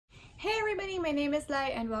Hey everybody, my name is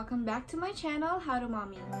Layy and welcome back to my channel, How to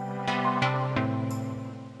Mommy.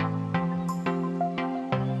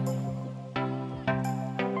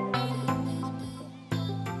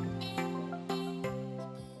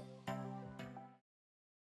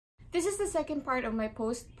 This is the second part of my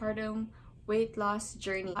postpartum weight loss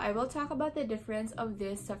journey. I will talk about the difference of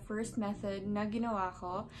this sa first method na ginawa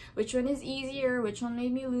ko, which one is easier, which one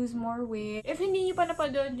made me lose more weight. If hindi niyo pa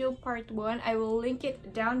napanood yung part 1, I will link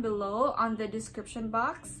it down below on the description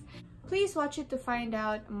box. Please watch it to find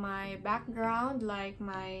out my background, like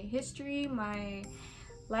my history, my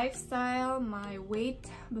lifestyle, my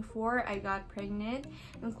weight before I got pregnant,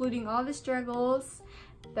 including all the struggles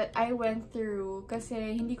that I went through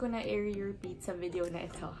kasi hindi ko na i-repeat sa video na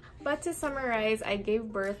ito. But to summarize, I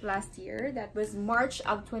gave birth last year. That was March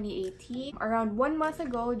of 2018. Around 1 month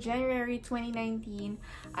ago, January 2019,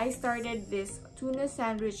 I started this tuna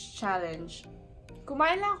sandwich challenge.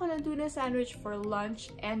 Kumain lang ako ng tuna sandwich for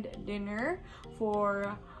lunch and dinner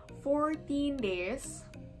for 14 days.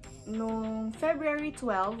 Noong February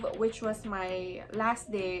 12, which was my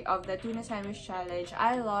last day of the tuna sandwich challenge,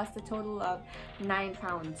 I lost a total of 9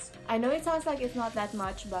 pounds. I know it sounds like it's not that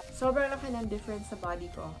much, but sobrang laki ng difference sa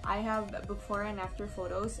body ko. I have before and after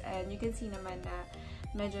photos, and you can see naman na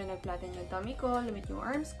medyo nag-flatten yung tummy ko, lumit yung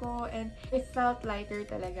arms ko, and it felt lighter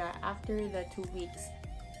talaga after the 2 weeks.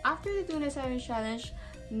 After the tuna sandwich challenge,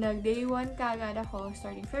 nag-day 1 kaagad ako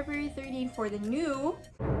starting February 13 for the new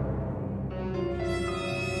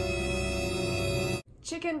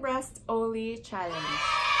chicken breast only challenge.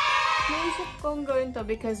 Naisip kong gawin to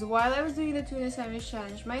because while I was doing the tuna sandwich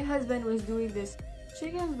challenge, my husband was doing this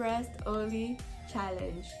chicken breast only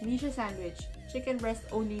challenge. Hindi siya sandwich. Chicken breast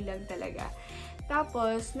only lang talaga.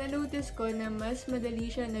 Tapos, na-notice ko na mas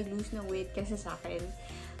madali siya nag-lose ng weight kaysa sa akin.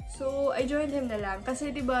 So, I joined him na lang.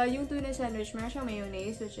 Kasi, diba, yung tuna sandwich, meron siyang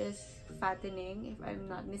mayonnaise, which is fattening, if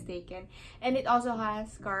I'm not mistaken. And it also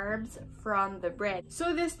has carbs from the bread.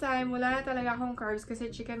 So, this time, wala na talaga akong carbs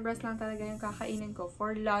kasi chicken breast lang talaga yung kakainin ko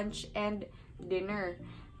for lunch and dinner.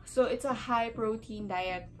 So, it's a high-protein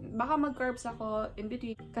diet. Baka mag-carbs ako in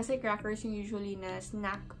between kasi crackers yung usually na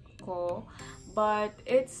snack ko. But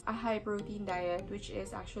it's a high-protein diet, which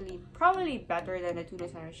is actually probably better than the tuna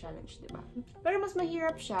sandwich challenge, diba? Pero mas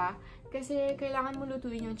mahirap siya kasi kailangan mo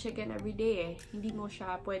lutuin yung chicken everyday eh. Hindi mo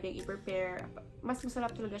siya pwedeng i-prepare. Mas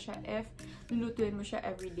masarap talaga siya if lulutuin mo siya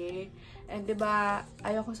everyday. And diba,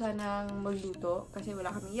 ayoko sanang magluto kasi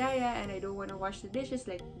wala kaming yaya and I don't wanna wash the dishes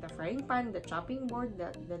like the frying pan, the chopping board,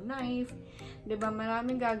 the knife. Diba,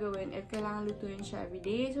 maraming gagawin if kailangan lutuin siya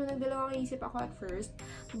everyday. So, nagdalawang isip ako at first.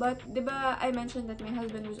 But, diba, I mentioned that my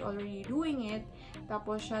husband was already doing it.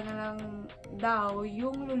 Tapos, siya na lang daw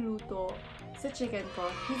yung luluto sa chicken ko.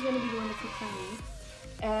 He's gonna be the one that cooks for me.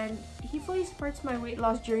 And he fully supports my weight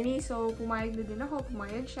loss journey. So, pumayag na din ako.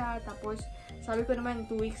 Pumayag siya. Tapos, sabi ko naman,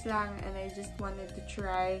 2 weeks lang. And I just wanted to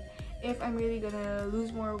try if I'm really gonna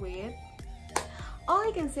lose more weight. All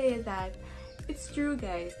I can say is that it's true,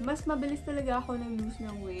 guys. Mas mabilis talaga ako nang lose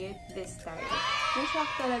ng weight this time. Na-shock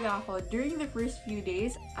talaga ako. During the first few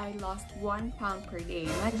days, I lost 1 pound per day.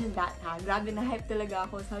 Imagine that, ha? Grabe na hype talaga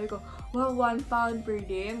ako. Sabi ko, wow, 1 pound per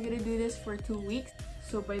day. I'm gonna do this for 2 weeks.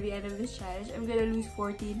 So, by the end of this challenge, I'm gonna lose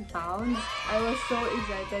 14 pounds. I was so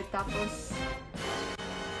excited. Tapos,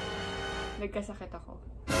 nagkasakit ako.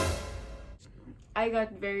 I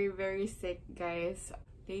got very, very sick, guys.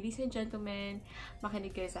 Ladies and gentlemen,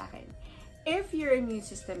 makinig kayo sa akin. If your immune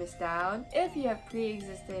system is down, if you have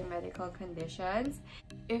pre-existing medical conditions,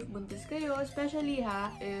 if buntis kayo, especially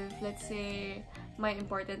if let's say may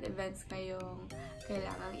important events kayong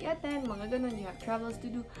kailangang i-attend, mga ganun, you have travels to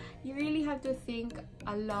do, you really have to think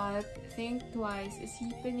a lot, think twice,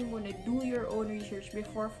 isipin nyo muna, do your own research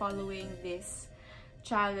before following this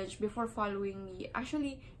challenge, before following me.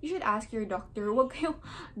 Actually, you should ask your doctor.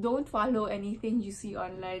 Don't follow anything you see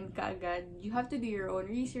online kaagad. You have to do your own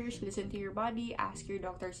research, listen to your body, ask your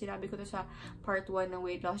doctor. Sinabi ko to sa part 1 ng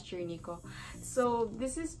weight loss journey ko. So,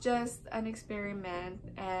 this is just an experiment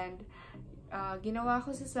and ginawa ko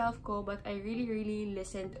sa self ko, but I really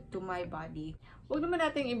listened to my body. Huwag naman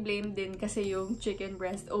natin i-blame din kasi yung chicken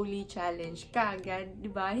breast only challenge kaagad,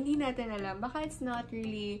 diba? Hindi natin alam. Baka it's not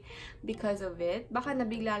really because of it. Baka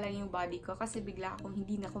nabigla lang yung body ko kasi bigla akong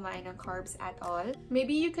hindi na kumain ng carbs at all.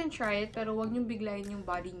 Maybe you can try it, pero huwag niyong biglayin yung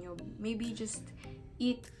body niyo. Maybe just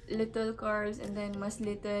eat little carbs and then mas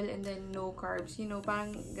little and then no carbs, you know,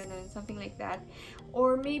 parang ganun, something like that.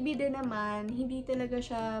 Or maybe din naman, hindi talaga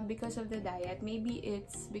siya because of the diet. Maybe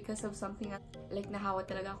it's because of something like nahawa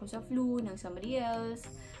talaga ako sa flu ng somebody else,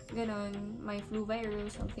 ganun, my flu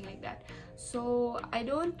virus, something like that. So, I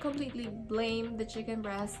don't completely blame the chicken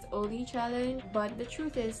breast only challenge, but the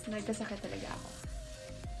truth is, nagkasakit talaga ako.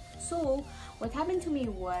 So, what happened to me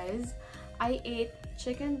was, I ate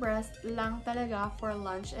chicken breast lang talaga for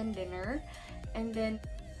lunch and dinner, and then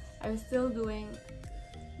I was still doing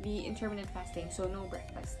the intermittent fasting, so no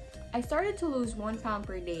breakfast. I started to lose 1 pound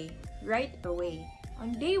per day right away.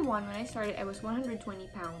 On day 1, when I started, I was 120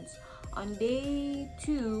 pounds. On day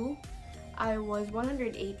 2, I was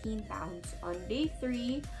 118 pounds. On day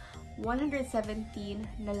 3, 117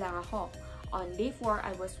 na lang ako. On day 4,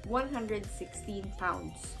 I was 116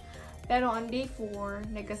 pounds. Pero on day 4,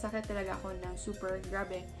 nagkasakit talaga ako ng super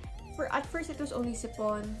grabe. At first, it was only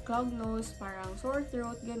sipon, clogged nose, parang sore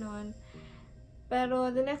throat, ganon.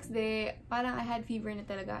 Pero the next day, parang I had fever na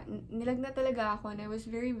talaga. Nilagnat talaga ako and I was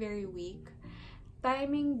very, very weak.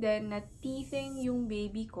 Timing din na teething yung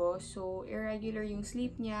baby ko, so irregular yung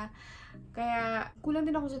sleep niya. Kaya kulang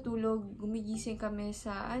din ako sa tulog. Gumigising kami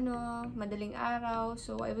sa madaling araw.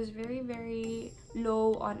 So I was very, very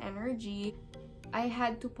low on energy. I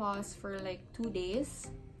had to pause for like 2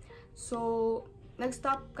 days. So,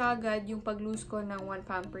 nag-stop kagad yung pag-lose ko ng 1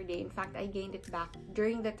 pound per day. In fact, I gained it back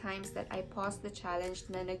during the times that I paused the challenge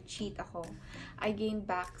na nag-cheat ako. I gained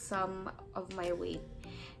back some of my weight.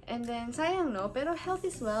 And then, sayang no, pero health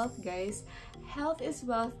is wealth, guys. Health is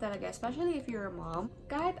wealth talaga, especially if you're a mom.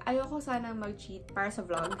 Kahit ayoko sana mag-cheat para sa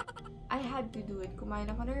vlog, I had to do it.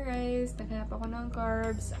 Kumain ako ng rice, naghanap ako ng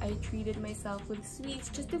carbs, I treated myself with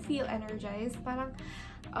sweets just to feel energized. Parang,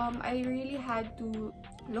 I really had to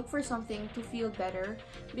look for something to feel better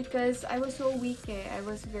because I was so weak I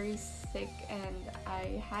was very sick and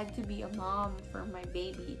I had to be a mom for my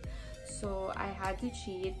baby. So, I had to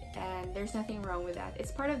cheat and there's nothing wrong with that.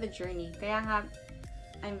 It's part of the journey. Kaya nga,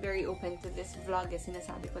 I'm very open to this vlog as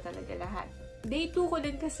sinasabi ko talaga lahat. Day 2 ko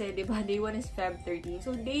din kasi, di ba? Day 1 is Feb 13.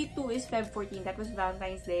 So, day 2 is Feb 14. That was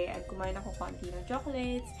Valentine's Day. And kumain ako konti ng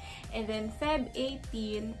chocolates. And then, Feb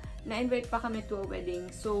 18, na-invite pa kami to a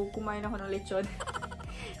wedding. So, kumain ako ng lechon.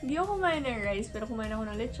 Hindi ako kumain ng rice, pero kumain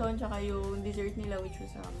ako ng lechon. Tsaka yung dessert nila, which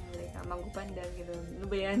was like mango pandan. Ano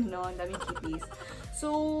ba yan? No? Ang daming chippies.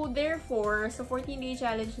 So, therefore, sa 14-day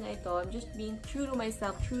challenge na ito, I'm just being true to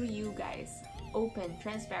myself, true to you guys. Open,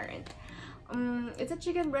 transparent. It's a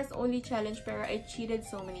chicken breast only challenge pero I cheated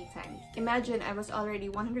so many times. Imagine, I was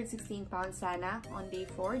already 116 pounds sana on day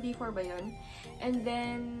 4. Day 4 ba yun? And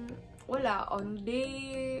then, wala. On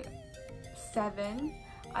day 7,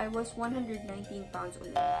 I was 119 pounds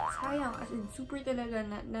ulit. Sayang, as in, super talaga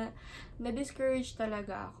na-discourage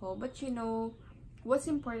talaga ako. But you know,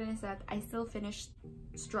 what's important is that I still finished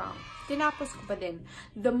strong. Tinapos ko pa din.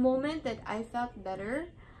 The moment that I felt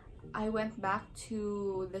better, I went back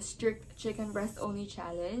to the strict chicken breast only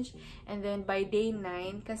challenge, and then by day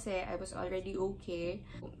 9 kasi I was already okay.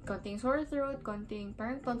 Konting sore throat, konting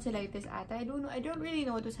parang tonsillitis ata. I don't really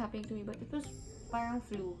know what was happening to me, but it was parang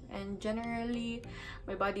flu, and generally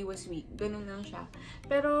my body was weak. Ganun lang siya.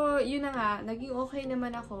 Pero yun na nga, naging okay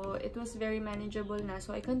naman ako. It was very manageable na,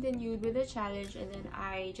 so I continued with the challenge, and then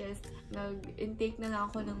I just nag-intake na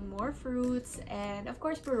lang ako ng more fruits, and of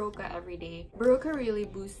course Baroka every day. Baroka really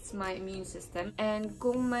boosts my immune system, and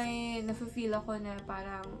kung may nafe-feel ako na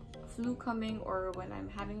parang flu coming or when I'm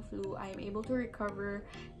having flu, I'm able to recover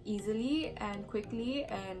easily and quickly,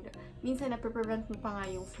 and minsan na-prevent mo pa nga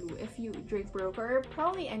yung flu if you drink Baroka or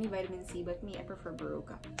probably any vitamin C, but me, I prefer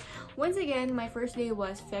Baroka. Once again, my first day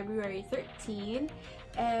was February 13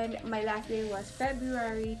 and my last day was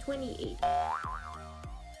February 28.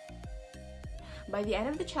 By the end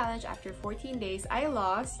of the challenge, after 14 days, I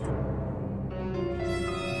lost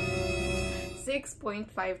 6.5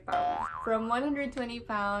 pounds. From 120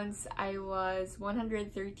 pounds, I was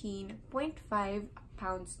 113.5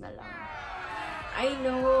 pounds na lang. I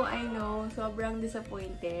know, sobrang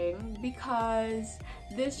disappointing because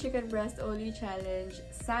this chicken breast only challenge,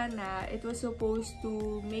 sana, it was supposed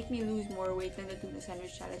to make me lose more weight than the tuna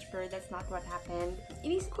sandwich challenge, but that's not what happened.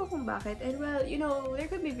 Inisip ko kung bakit, and well, you know,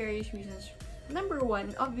 there could be various reasons Number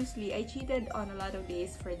one, obviously, I cheated on a lot of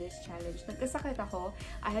days for this challenge. Nagkasakit ako,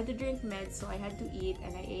 I had to drink meds, so I had to eat,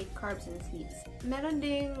 and I ate carbs and sweets. Meron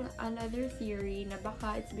ding another theory na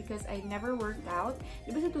baka it's because I never worked out.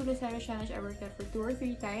 Diba sa Tuna Sandwich Challenge, I worked out for 2 or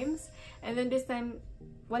 3 times, and then this time,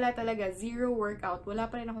 wala talaga, zero workout. Wala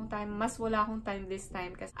pa rin akong time. Mas wala akong time this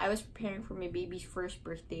time kasi I was preparing for my baby's first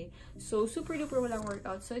birthday. So, super duper walang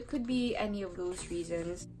workout. So, it could be any of those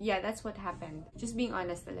reasons. Yeah, that's what happened. Just being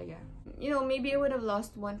honest talaga. You know, maybe I would have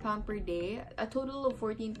lost 1 pound per day. A total of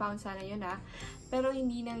 14 pounds sana yun Pero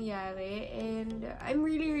hindi nangyari. And I'm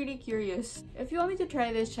really, really curious. If you want me to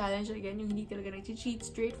try this challenge again, yung hindi talaga nag-cheat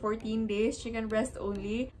straight 14 days, chicken breast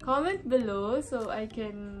only, comment below so I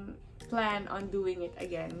can plan on doing it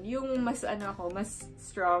again. Yung mas mas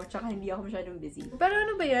strong, tsaka hindi ako masyadong busy. Pero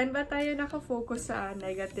ano ba yan? Ba tayo nakafocus sa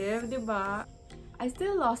negative, di ba? I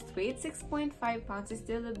still lost weight. 6.5 pounds is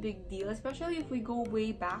still a big deal, especially if we go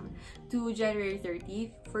way back to January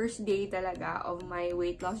 30th, first day talaga of my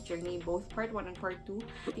weight loss journey, both part 1 and part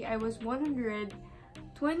 2. I was 129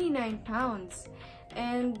 pounds.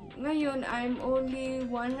 And ngayon, I'm only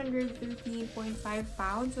 113.5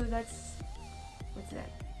 pounds. So that's, what's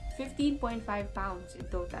that? 15.5 pounds in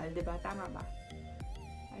total, diba? Tama ba?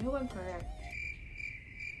 I hope I'm correct.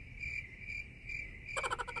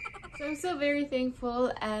 So I'm still very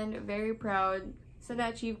thankful and very proud sa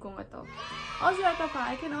na-achieve kong ito. Also, ito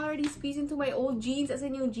pa, I can already squeeze into my old jeans, as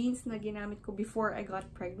in yung jeans na ginamit ko before I got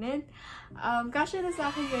pregnant. Kasya na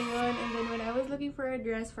sa akin ngayon, and then when I was looking for a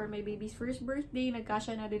dress for my baby's first birthday,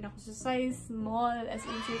 nagkasya na din ako sa size small, as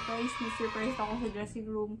in surprise ako sa dressing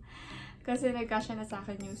room. Kasi nagkasya na sa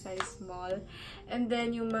akin yung size small. And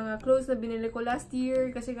then, yung mga clothes na binili ko last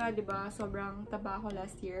year, kasi nga, diba, sobrang taba ako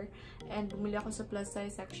last year. And bumili ako sa plus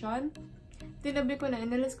size section. Tinabi ko na,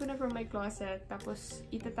 inalis ko na from my closet. Tapos,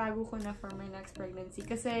 itatago ko na for my next pregnancy.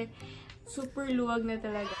 Kasi, super luwag na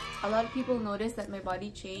talaga. A lot of people noticed that my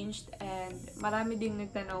body changed. And marami ding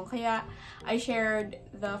nagtanong. Kaya, I shared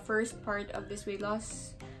the first part of this weight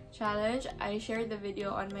loss challenge. I shared the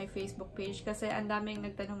video on my Facebook page kasi ang daming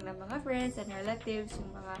nagtanong ng mga friends and relatives,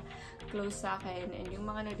 yung mga close sa akin, and yung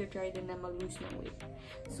mga nag-try din na mag-lose ng weight.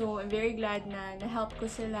 So, I'm very glad na na-help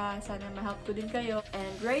ko sila. Sana ma-help ko din kayo.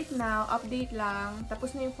 And right now, update lang.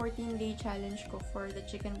 Tapos na yung 14-day challenge ko for the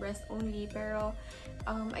chicken breast only. Pero,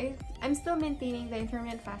 I'm still maintaining the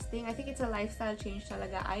intermittent fasting. I think it's a lifestyle change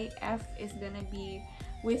talaga. IF is gonna be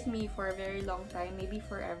with me for a very long time. Maybe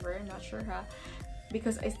forever. Not sure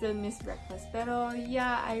because I still miss breakfast. Pero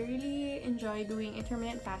yeah, I really enjoy doing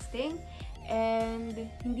intermittent fasting. And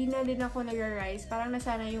hindi na din ako nag-rice. Parang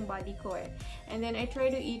nasana yung body ko eh. And then I try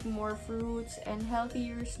to eat more fruits and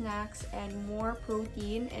healthier snacks and more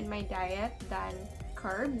protein in my diet than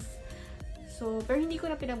carbs. So, pero hindi ko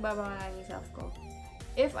na pinagbabawalan yung self ko.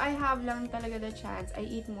 If I have lang talaga the chance, I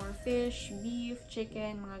eat more fish, beef,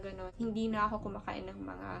 chicken, mga ganon. Hindi na ako kumakain ng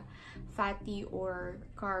mga fatty or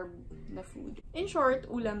carb na food. In short,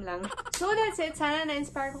 ulam lang. So that's it. Sana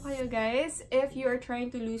na-inspire ko kayo guys if you are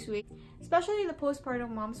trying to lose weight. Especially the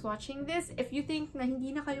postpartum moms watching this. If you think na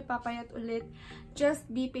hindi na kayo papayat ulit,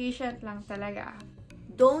 just be patient lang talaga.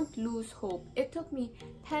 Don't lose hope. It took me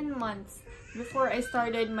 10 months before I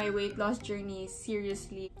started my weight loss journey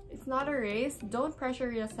seriously. It's not a race. Don't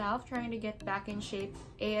pressure yourself trying to get back in shape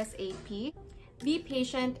ASAP. Be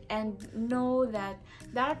patient and know that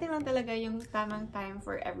darating lang talaga yung tamang time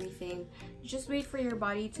for everything. Just wait for your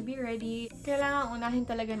body to be ready. Kailangan unahin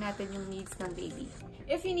talaga natin yung needs ng baby.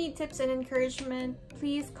 If you need tips and encouragement,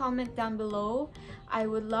 please comment down below. I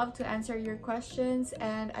would love to answer your questions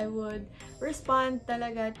and I would respond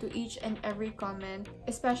talaga to each and every comment,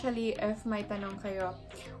 especially if may tanong kayo.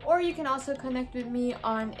 Or you can also connect with me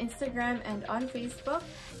on Instagram and on Facebook.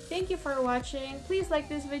 Thank you for watching. Please like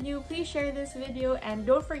this video, please share this video, and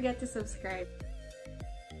don't forget to subscribe.